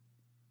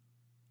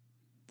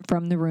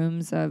from the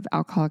rooms of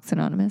Alcoholics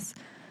Anonymous.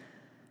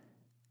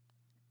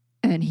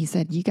 And he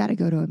said, you got to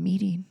go to a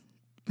meeting.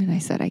 And I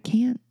said, I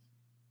can't.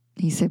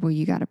 He said, well,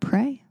 you got to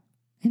pray.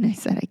 And I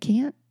said, I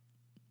can't.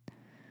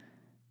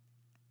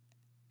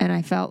 And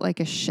I felt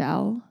like a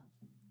shell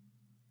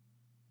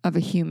of a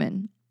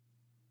human.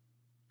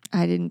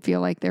 I didn't feel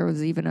like there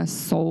was even a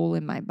soul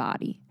in my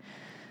body.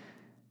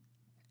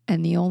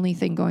 And the only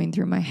thing going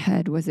through my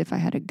head was, if I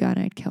had a gun,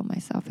 I'd kill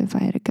myself. If I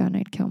had a gun,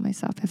 I'd kill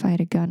myself. If I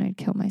had a gun, I'd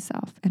kill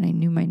myself. And I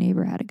knew my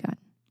neighbor had a gun.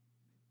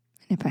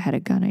 And if I had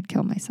a gun, I'd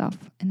kill myself.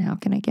 And how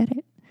can I get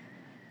it?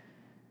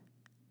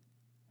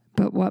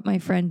 But what my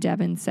friend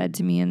Devin said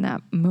to me in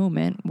that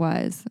moment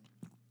was,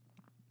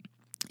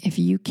 if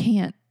you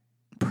can't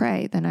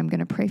pray, then I'm going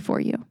to pray for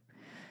you.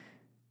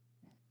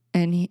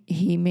 And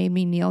he made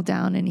me kneel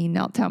down, and he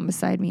knelt down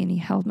beside me, and he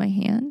held my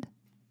hand,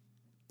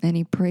 and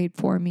he prayed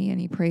for me, and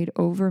he prayed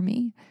over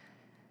me.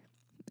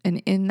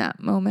 And in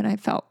that moment, I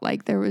felt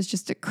like there was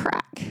just a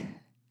crack,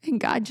 and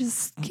God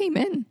just came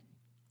in.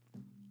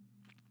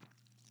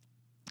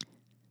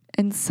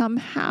 And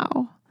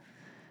somehow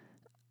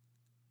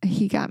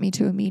he got me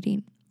to a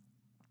meeting.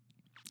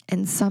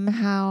 And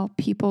somehow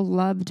people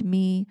loved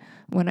me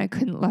when I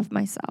couldn't love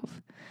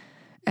myself.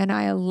 And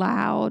I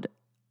allowed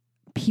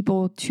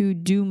people to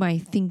do my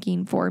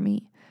thinking for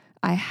me.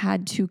 I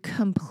had to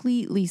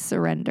completely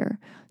surrender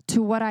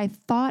to what I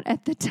thought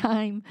at the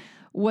time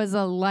was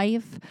a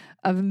life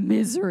of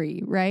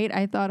misery, right?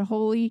 I thought,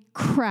 holy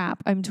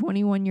crap, I'm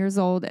 21 years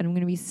old and I'm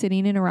going to be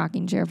sitting in a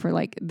rocking chair for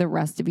like the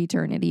rest of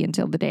eternity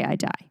until the day I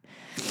die.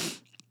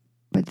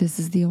 But this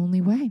is the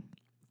only way.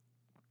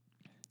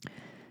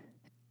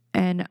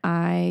 And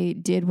I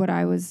did what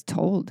I was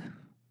told.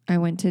 I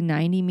went to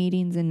 90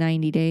 meetings in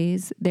 90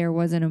 days. There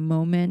wasn't a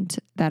moment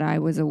that I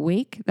was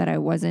awake, that I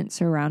wasn't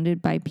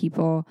surrounded by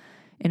people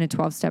in a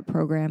 12-step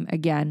program.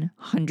 Again,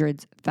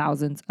 hundreds,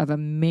 thousands of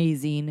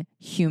amazing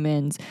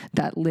humans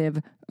that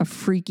live a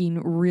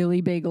freaking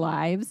really big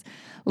lives.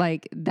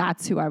 Like,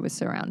 that's who I was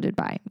surrounded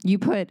by. You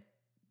put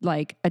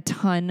like a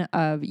ton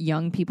of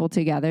young people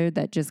together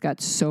that just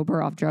got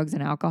sober off drugs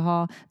and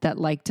alcohol, that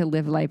like to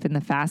live life in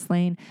the fast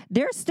lane.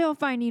 They're still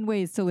finding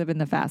ways to live in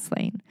the fast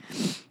lane.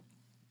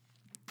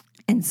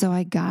 And so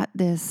I got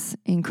this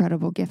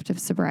incredible gift of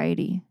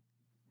sobriety.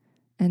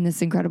 and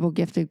this incredible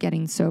gift of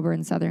getting sober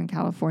in Southern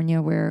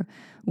California, where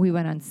we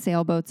went on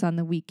sailboats on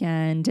the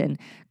weekend and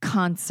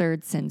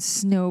concerts and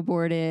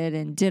snowboarded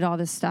and did all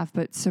this stuff.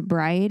 But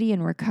sobriety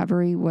and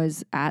recovery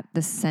was at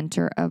the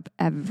center of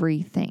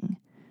everything.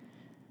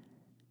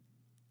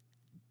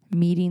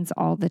 Meetings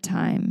all the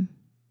time.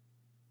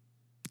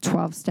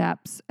 12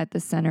 steps at the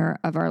center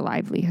of our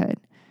livelihood.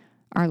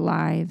 Our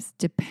lives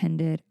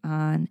depended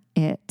on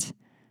it.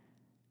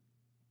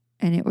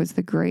 And it was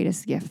the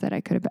greatest gift that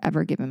I could have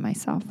ever given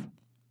myself.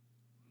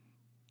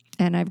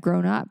 And I've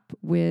grown up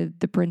with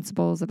the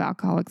principles of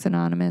Alcoholics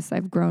Anonymous.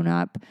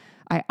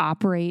 I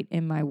operate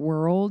in my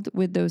world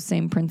with those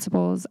same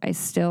principles. I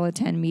still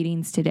attend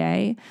meetings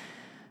today.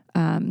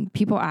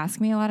 People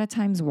ask me a lot of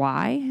times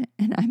why,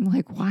 and I'm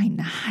like, why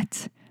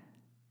not?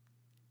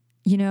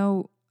 You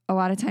know, a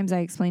lot of times I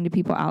explain to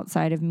people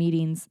outside of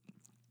meetings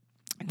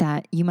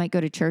that you might go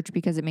to church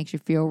because it makes you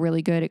feel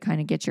really good. It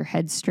kind of gets your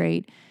head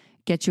straight,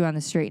 gets you on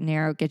the straight and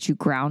narrow, gets you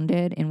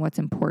grounded in what's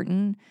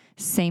important.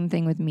 Same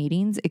thing with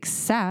meetings,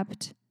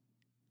 except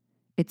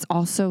it's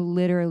also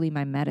literally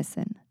my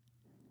medicine.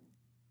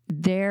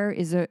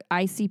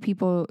 I see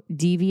people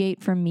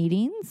deviate from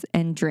meetings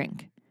and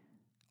drink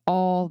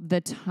all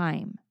the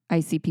time. I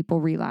see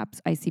people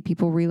relapse. I see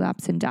people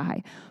relapse and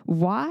die.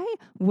 Why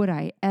would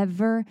I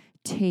ever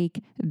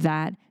take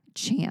that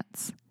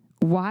chance?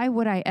 Why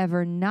would I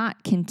ever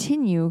not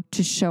continue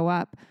to show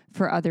up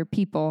for other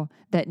people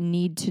that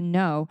need to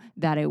know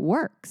that it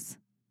works?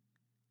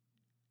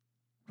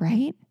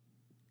 Right?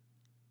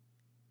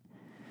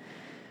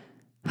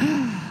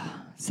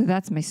 So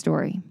that's my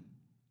story.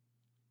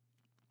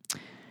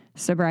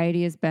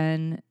 Sobriety has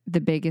been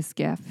the biggest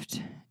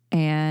gift,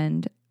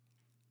 and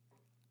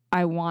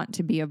I want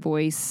to be a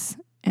voice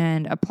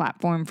and a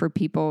platform for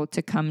people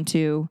to come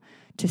to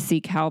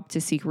seek help,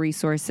 to seek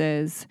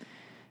resources.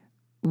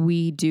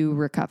 We do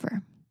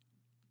recover.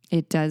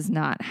 It does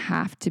not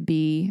have to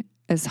be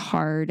as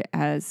hard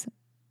as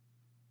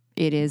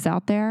it is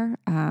out there.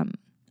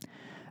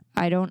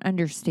 I don't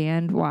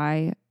understand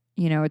why,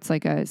 it's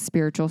like a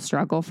spiritual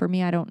struggle for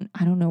me. I don't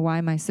know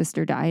why my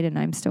sister died and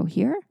I'm still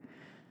here.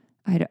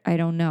 I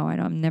don't know.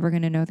 I'm never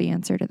going to know the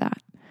answer to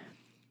that.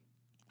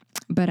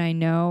 But I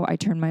know I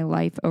turn my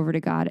life over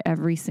to God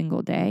every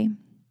single day.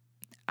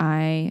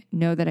 I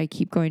know that I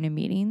keep going to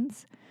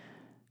meetings.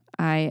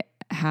 I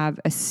have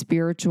a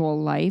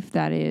spiritual life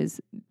that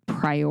is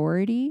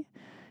priority,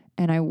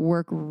 and I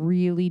work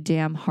really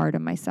damn hard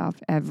on myself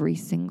every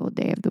single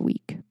day of the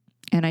week.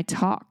 And I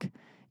talk.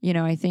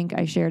 I think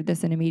I shared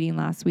this in a meeting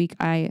last week.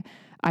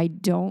 I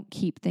don't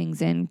keep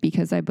things in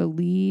because I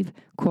believe,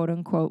 quote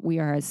unquote, we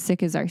are as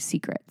sick as our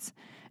secrets.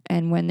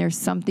 And when there's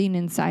something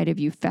inside of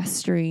you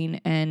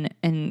festering and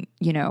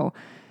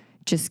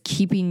just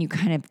keeping you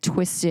kind of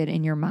twisted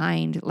in your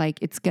mind, like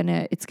it's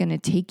gonna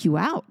take you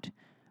out,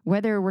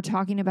 whether we're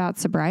talking about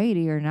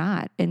sobriety or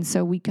not. And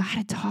so we got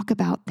to talk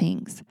about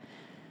things.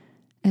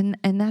 And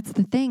that's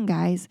the thing,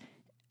 guys.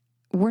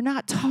 We're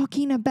not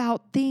talking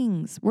about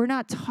things. We're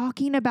not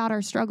talking about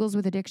our struggles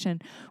with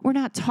addiction. We're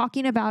not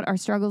talking about our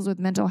struggles with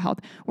mental health.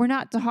 We're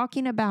not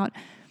talking about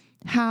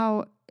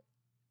how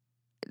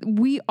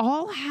we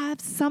all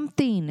have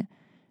something,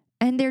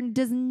 and there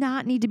does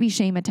not need to be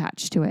shame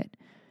attached to it.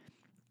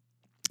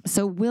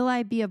 So will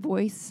I be a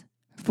voice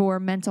for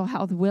mental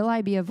health? Will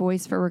I be a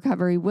voice for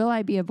recovery? Will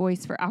I be a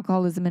voice for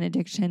alcoholism and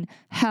addiction?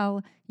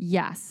 Hell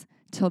yes,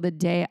 till the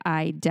day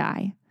I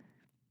die.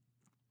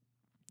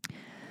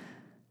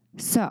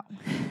 So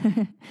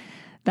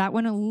that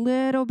went a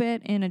little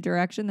bit in a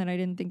direction that I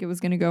didn't think it was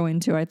going to go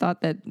into. I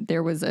thought that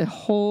there was a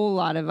whole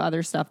lot of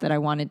other stuff that I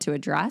wanted to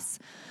address,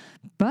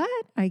 but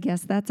I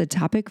guess that's a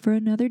topic for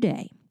another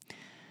day.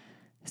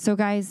 So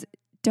guys,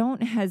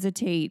 don't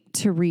hesitate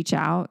to reach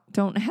out.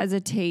 Don't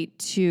hesitate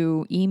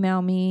to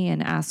email me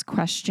and ask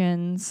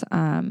questions.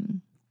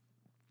 And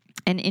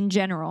in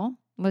general,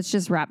 let's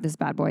just wrap this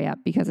bad boy up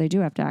because I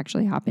do have to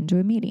actually hop into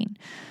a meeting.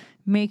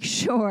 Make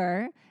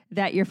sure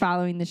that you're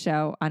following the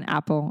show on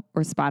Apple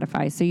or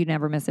Spotify so you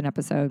never miss an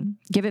episode.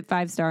 Give it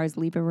 5 stars,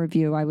 leave a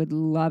review. I would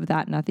love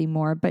that, nothing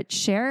more. But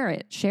share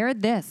it. Share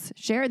this,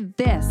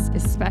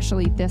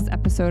 especially this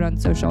episode on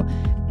social.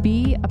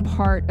 Be a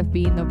part of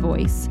being the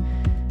voice,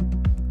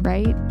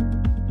 right?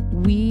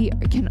 We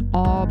can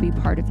all be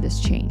part of this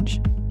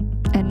change.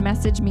 And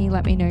message me,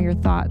 let me know your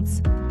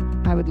thoughts.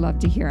 I would love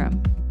to hear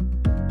them.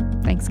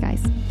 Thanks,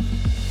 guys.